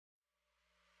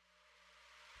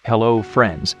Hello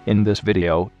friends, in this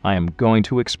video, I am going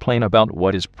to explain about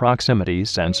what is proximity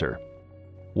sensor,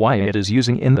 why it is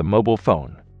using in the mobile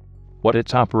phone, what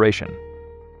its operation.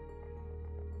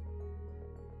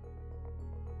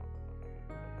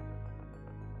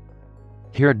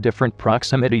 Here are different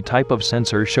proximity type of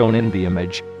sensor shown in the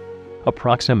image. A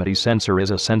proximity sensor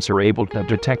is a sensor able to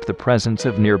detect the presence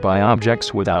of nearby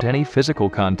objects without any physical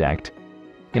contact.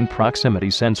 In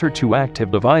proximity sensor, two active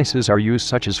devices are used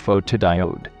such as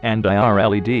photodiode and IR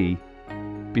LED.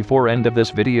 Before end of this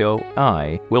video,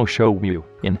 I will show you,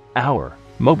 in our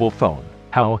mobile phone,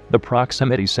 how the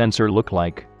proximity sensor look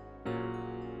like.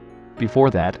 Before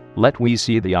that, let we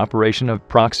see the operation of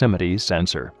proximity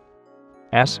sensor.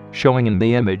 As showing in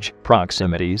the image,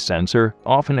 proximity sensor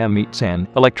often emits an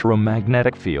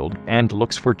electromagnetic field and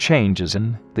looks for changes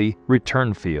in the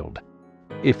return field.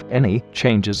 If any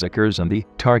changes occurs in the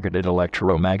targeted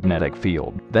electromagnetic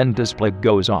field, then display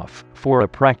goes off. For a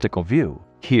practical view,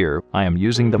 here I am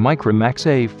using the Micromax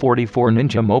A44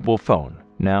 Ninja mobile phone.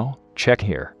 Now, check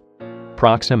here.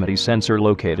 Proximity sensor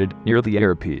located near the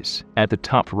earpiece at the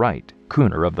top right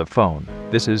corner of the phone.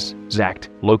 This is exact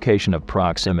location of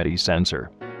proximity sensor.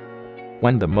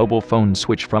 When the mobile phone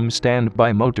switch from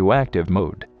standby mode to active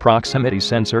mode, proximity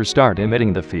sensors start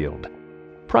emitting the field.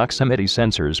 Proximity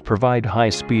sensors provide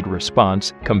high-speed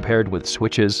response compared with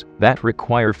switches that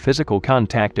require physical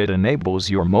contact. It enables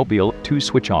your mobile to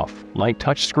switch off light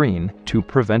touch screen to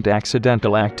prevent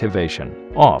accidental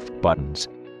activation. Off buttons.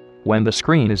 When the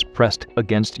screen is pressed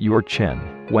against your chin,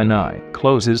 when eye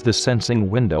closes the sensing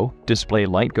window, display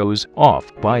light goes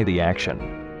off by the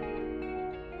action.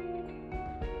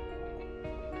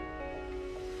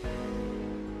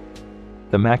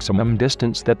 The maximum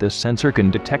distance that this sensor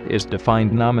can detect is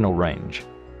defined nominal range.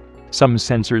 Some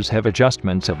sensors have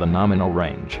adjustments of the nominal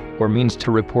range, or means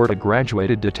to report a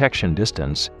graduated detection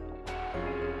distance.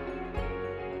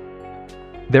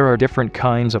 There are different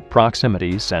kinds of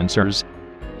proximity sensors.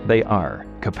 They are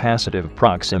capacitive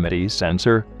proximity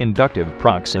sensor, inductive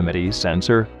proximity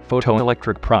sensor,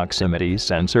 photoelectric proximity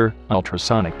sensor,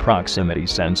 ultrasonic proximity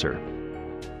sensor.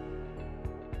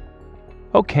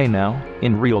 Okay, now,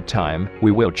 in real time,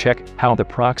 we will check how the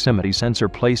proximity sensor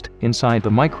placed inside the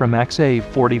Micromax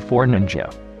A44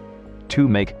 Ninja. To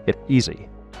make it easy,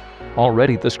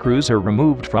 already the screws are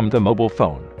removed from the mobile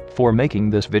phone for making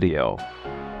this video.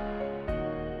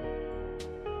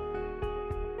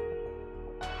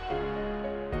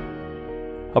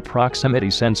 A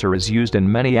proximity sensor is used in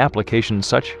many applications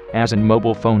such as in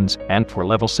mobile phones and for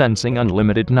level sensing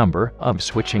unlimited number of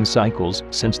switching cycles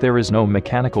since there is no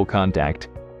mechanical contact.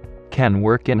 Can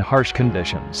work in harsh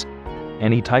conditions.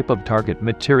 Any type of target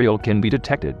material can be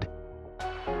detected.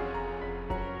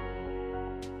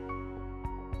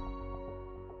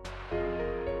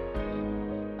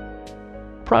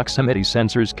 Proximity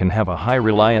sensors can have a high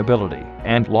reliability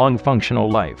and long functional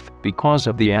life because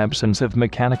of the absence of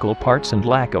mechanical parts and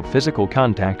lack of physical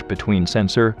contact between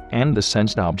sensor and the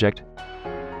sensed object.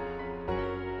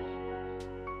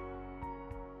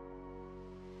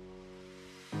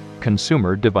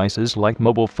 Consumer devices like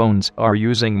mobile phones are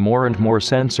using more and more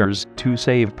sensors to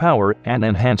save power and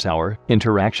enhance our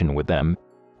interaction with them.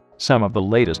 Some of the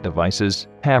latest devices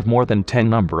have more than 10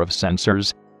 number of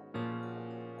sensors.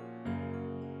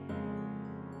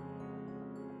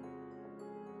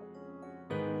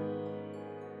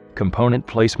 Component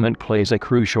placement plays a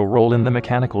crucial role in the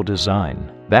mechanical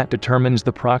design that determines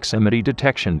the proximity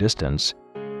detection distance.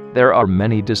 There are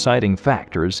many deciding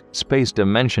factors: space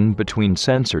dimension between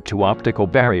sensor to optical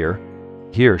barrier.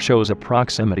 Here shows a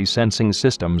proximity sensing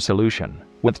system solution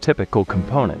with typical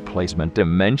component placement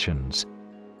dimensions.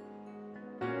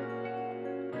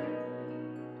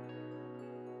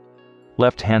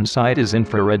 Left-hand side is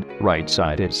infrared, right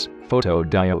side is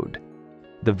photodiode.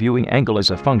 The viewing angle is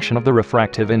a function of the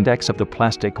refractive index of the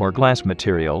plastic or glass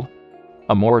material.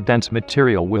 A more dense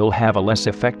material will have a less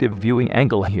effective viewing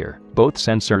angle here. Both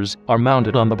sensors are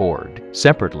mounted on the board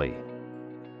separately.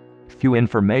 Few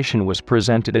information was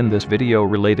presented in this video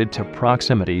related to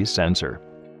proximity sensor.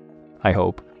 I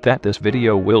hope that this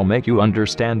video will make you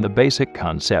understand the basic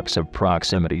concepts of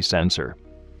proximity sensor.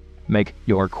 Make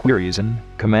your queries in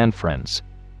command friends.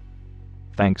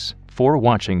 Thanks for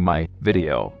watching my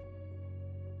video.